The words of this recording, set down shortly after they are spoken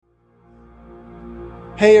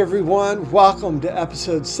Hey everyone, welcome to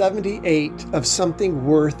episode 78 of Something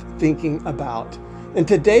Worth Thinking About. In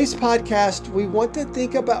today's podcast, we want to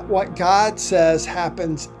think about what God says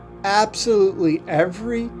happens absolutely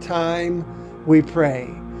every time we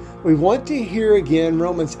pray. We want to hear again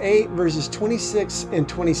Romans 8 verses 26 and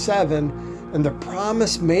 27 and the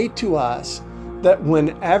promise made to us that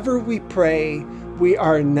whenever we pray, we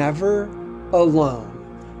are never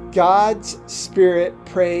alone. God's Spirit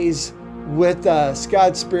prays with us.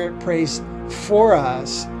 God's Spirit prays for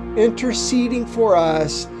us, interceding for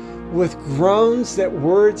us with groans that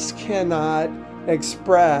words cannot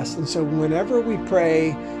express. And so whenever we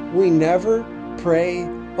pray, we never pray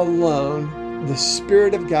alone. The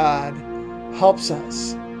Spirit of God helps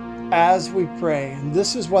us as we pray. And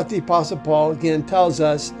this is what the Apostle Paul again tells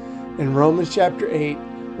us in Romans chapter 8,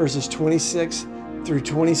 verses 26 through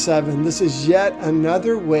 27. This is yet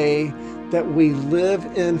another way that we live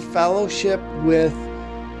in fellowship with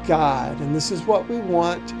God. And this is what we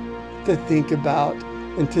want to think about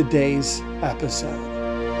in today's episode.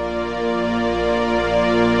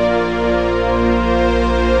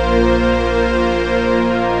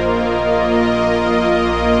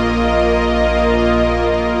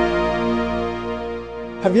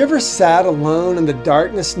 Have you ever sat alone in the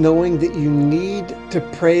darkness knowing that you need to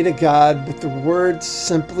pray to God, but the words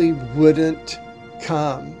simply wouldn't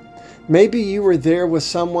come? Maybe you were there with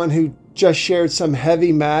someone who just shared some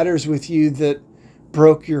heavy matters with you that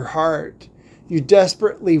broke your heart. You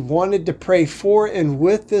desperately wanted to pray for and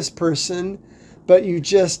with this person, but you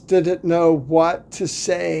just didn't know what to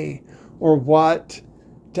say or what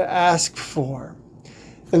to ask for.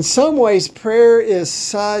 In some ways, prayer is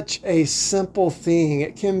such a simple thing.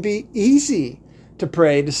 It can be easy to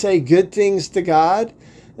pray, to say good things to God,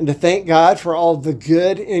 and to thank God for all the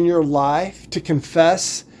good in your life, to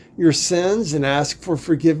confess your sins and ask for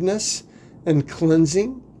forgiveness and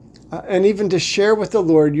cleansing, and even to share with the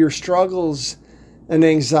Lord your struggles and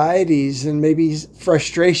anxieties and maybe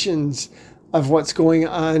frustrations of what's going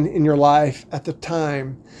on in your life at the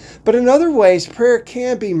time. But in other ways, prayer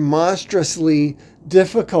can be monstrously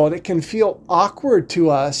difficult. It can feel awkward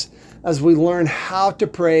to us as we learn how to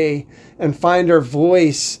pray and find our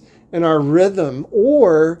voice and our rhythm,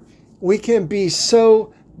 or we can be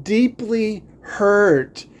so deeply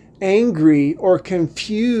hurt, angry, or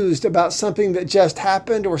confused about something that just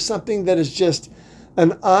happened or something that is just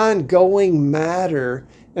an ongoing matter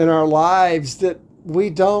in our lives that we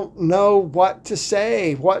don't know what to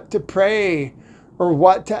say, what to pray, or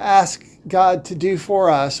what to ask God to do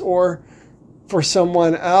for us or for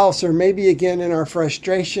someone else. Or maybe again in our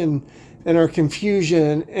frustration and our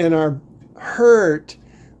confusion and our hurt,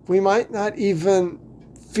 we might not even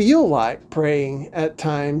feel like praying at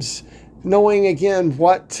times, knowing again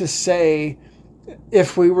what to say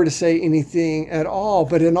if we were to say anything at all.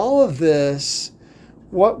 But in all of this,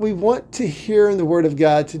 what we want to hear in the Word of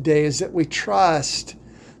God today is that we trust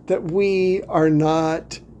that we are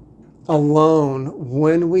not alone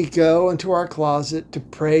when we go into our closet to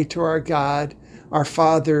pray to our God, our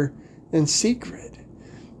Father, in secret.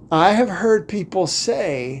 I have heard people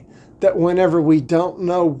say that whenever we don't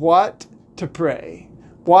know what to pray,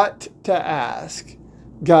 what to ask,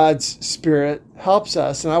 God's Spirit helps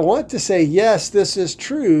us. And I want to say, yes, this is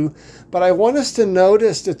true, but I want us to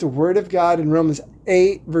notice that the Word of God in Romans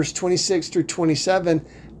 8, verse 26 through 27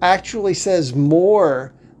 actually says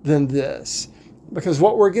more than this. Because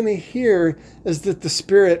what we're going to hear is that the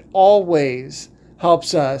Spirit always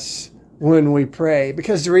helps us when we pray.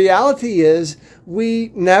 Because the reality is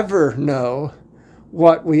we never know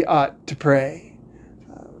what we ought to pray.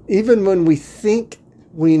 Even when we think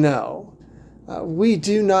we know, we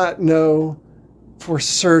do not know for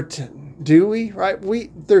certain, do we? Right?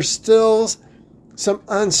 There's still some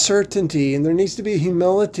uncertainty, and there needs to be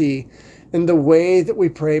humility in the way that we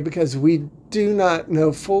pray because we do not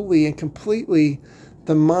know fully and completely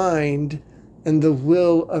the mind and the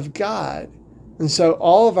will of God. And so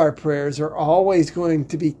all of our prayers are always going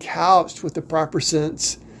to be couched with the proper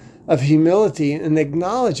sense of humility and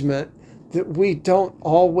acknowledgement that we don't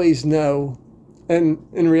always know. And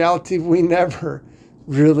in reality, we never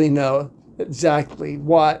really know exactly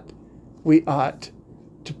what we ought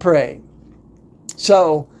to pray.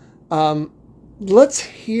 So let's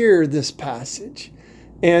hear this passage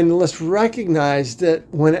and let's recognize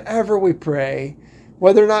that whenever we pray,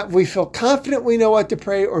 whether or not we feel confident we know what to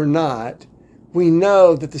pray or not, we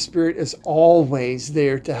know that the Spirit is always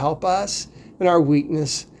there to help us in our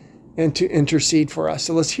weakness and to intercede for us.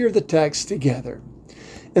 So let's hear the text together.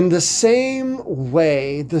 In the same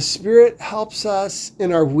way, the Spirit helps us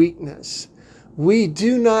in our weakness. We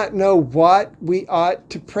do not know what we ought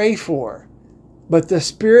to pray for. but the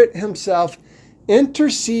Spirit himself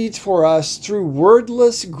intercedes for us through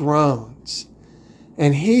wordless groans.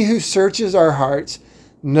 And he who searches our hearts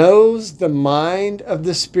knows the mind of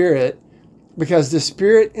the Spirit, because the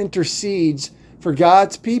Spirit intercedes for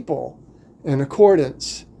God's people in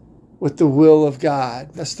accordance with the will of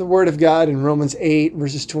God. That's the word of God in Romans 8,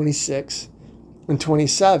 verses 26 and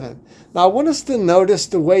 27. Now, I want us to notice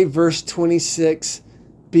the way verse 26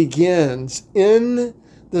 begins in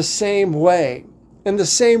the same way. In the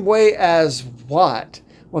same way as what?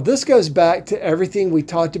 Well, this goes back to everything we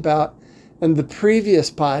talked about in the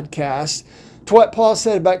previous podcast, to what Paul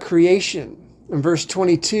said about creation in verse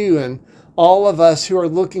 22, and all of us who are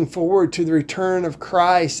looking forward to the return of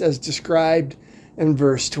Christ as described in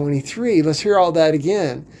verse 23. Let's hear all that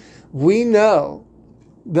again. We know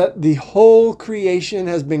that the whole creation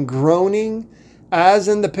has been groaning as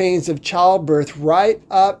in the pains of childbirth right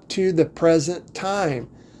up to the present time.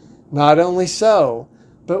 Not only so,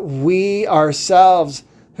 but we ourselves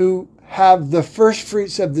who have the first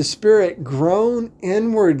fruits of the Spirit groan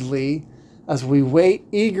inwardly as we wait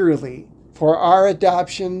eagerly for our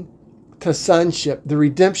adoption to sonship, the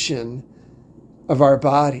redemption of our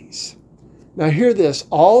bodies. Now hear this,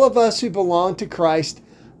 all of us who belong to Christ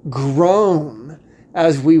groan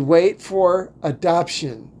as we wait for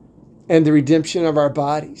adoption and the redemption of our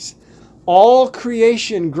bodies. All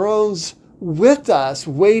creation groans with us,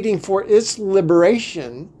 waiting for its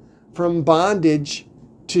liberation from bondage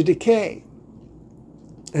to decay.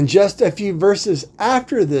 And just a few verses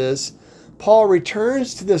after this, Paul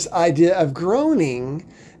returns to this idea of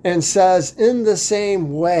groaning and says, in the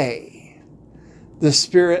same way, the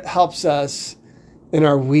Spirit helps us in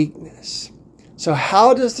our weakness. So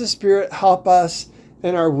how does the Spirit help us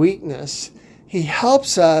in our weakness? He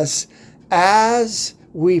helps us as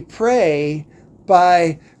we pray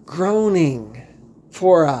by groaning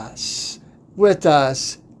for us, with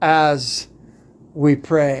us as we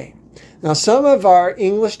pray. Now, some of our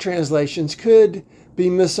English translations could be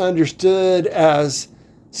misunderstood as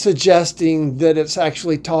suggesting that it's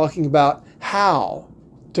actually talking about how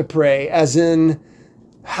to pray, as in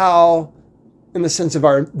how, in the sense of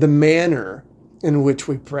the manner in which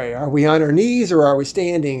we pray. Are we on our knees or are we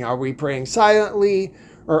standing? Are we praying silently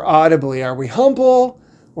or audibly? Are we humble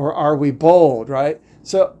or are we bold, right?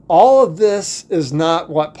 So all of this is not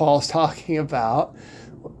what Paul's talking about.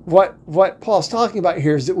 What Paul's talking about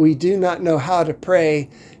here is that we do not know how to pray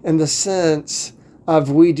in the sense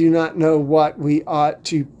of we do not know what we ought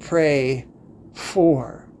to pray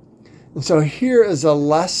for. And so here is a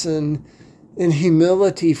lesson in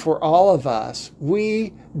humility for all of us.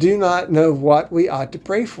 We do not know what we ought to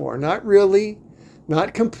pray for. Not really,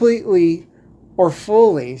 not completely or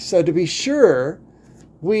fully. So to be sure,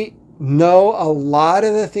 we know a lot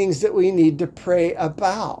of the things that we need to pray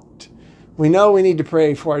about. We know we need to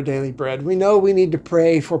pray for our daily bread. We know we need to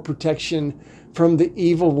pray for protection from the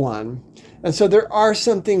evil one. And so there are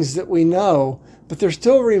some things that we know, but there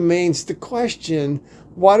still remains the question,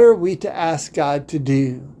 what are we to ask God to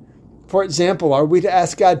do? For example, are we to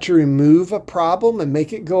ask God to remove a problem and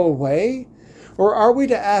make it go away? Or are we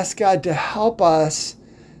to ask God to help us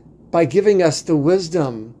by giving us the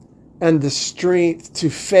wisdom and the strength to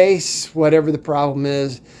face whatever the problem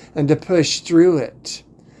is and to push through it?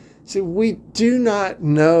 See, we do not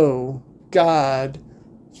know God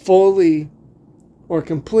fully or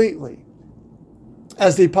completely.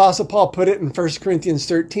 As the Apostle Paul put it in 1 Corinthians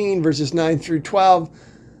 13, verses 9 through 12,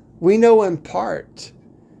 we know in part,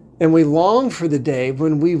 and we long for the day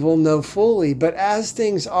when we will know fully. But as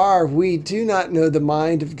things are, we do not know the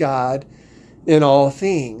mind of God in all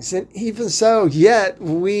things. And even so, yet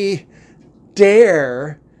we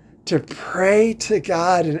dare to pray to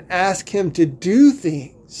God and ask Him to do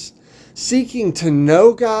things, seeking to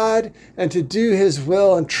know God and to do His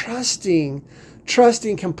will, and trusting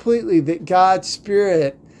completely that God's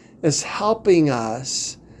Spirit is helping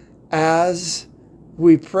us as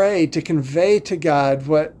we pray to convey to God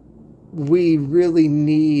what we really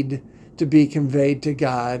need to be conveyed to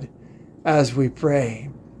God as we pray.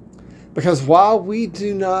 Because while we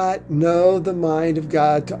do not know the mind of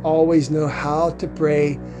God to always know how to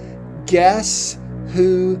pray, guess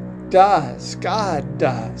who does? God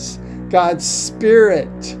does. God's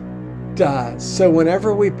Spirit does. So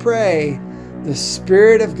whenever we pray, the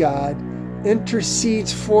Spirit of God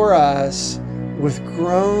intercedes for us with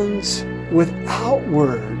groans without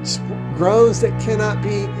words, groans that cannot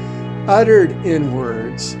be uttered in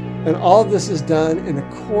words. And all this is done in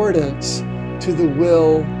accordance to the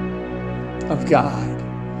will of God.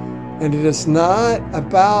 And it is not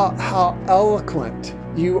about how eloquent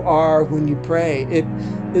you are when you pray. It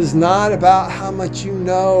is not about how much you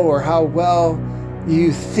know or how well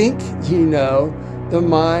You think you know the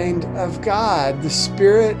mind of God. The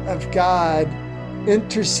Spirit of God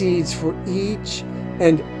intercedes for each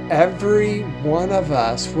and every one of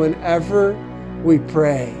us whenever we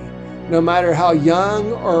pray. No matter how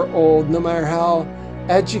young or old, no matter how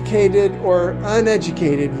educated or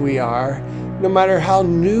uneducated we are, no matter how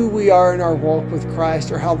new we are in our walk with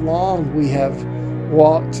Christ or how long we have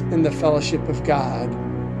walked in the fellowship of God,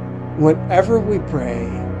 whenever we pray,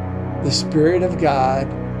 the Spirit of God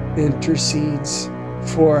intercedes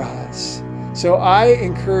for us. So I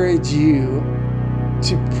encourage you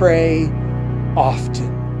to pray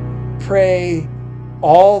often. Pray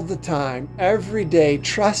all the time, every day,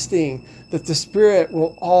 trusting that the Spirit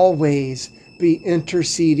will always be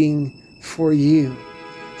interceding for you.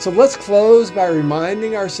 So let's close by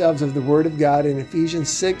reminding ourselves of the Word of God in Ephesians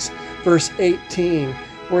 6, verse 18,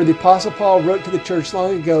 where the Apostle Paul wrote to the church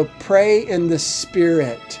long ago, pray in the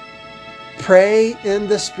Spirit. Pray in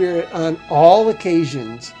the Spirit on all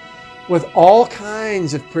occasions with all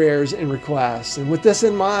kinds of prayers and requests. And with this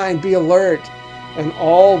in mind, be alert and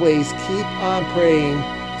always keep on praying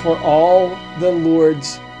for all the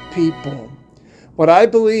Lord's people. What I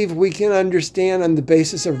believe we can understand on the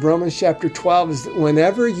basis of Romans chapter 12 is that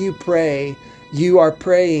whenever you pray, you are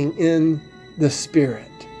praying in the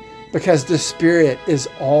Spirit, because the Spirit is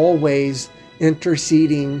always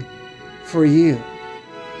interceding for you.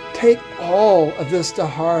 Take all of this to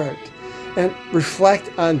heart and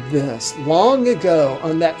reflect on this. Long ago,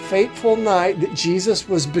 on that fateful night that Jesus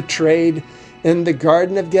was betrayed in the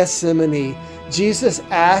Garden of Gethsemane, Jesus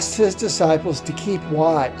asked his disciples to keep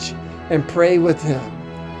watch and pray with him.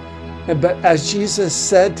 But as Jesus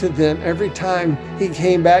said to them every time he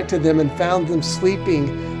came back to them and found them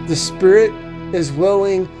sleeping, the spirit is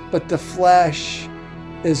willing, but the flesh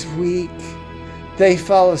is weak. They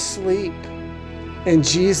fell asleep, and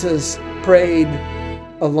Jesus prayed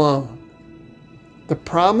alone. The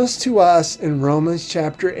promise to us in Romans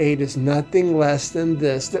chapter 8 is nothing less than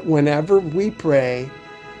this, that whenever we pray,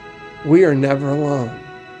 we are never alone.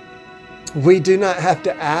 We do not have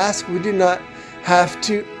to ask. We do not have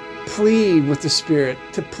to plead with the Spirit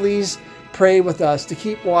to please pray with us, to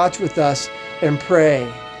keep watch with us and pray.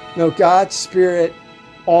 No, God's Spirit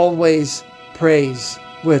always prays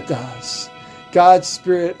with us. God's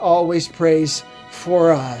Spirit always prays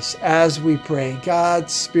for us as we pray.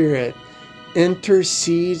 God's Spirit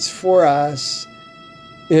intercedes for us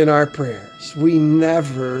in our prayers. We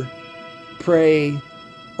never pray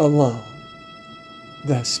alone.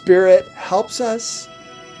 The Spirit helps us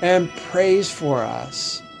and prays for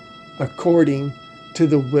us according to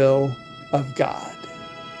the will of God.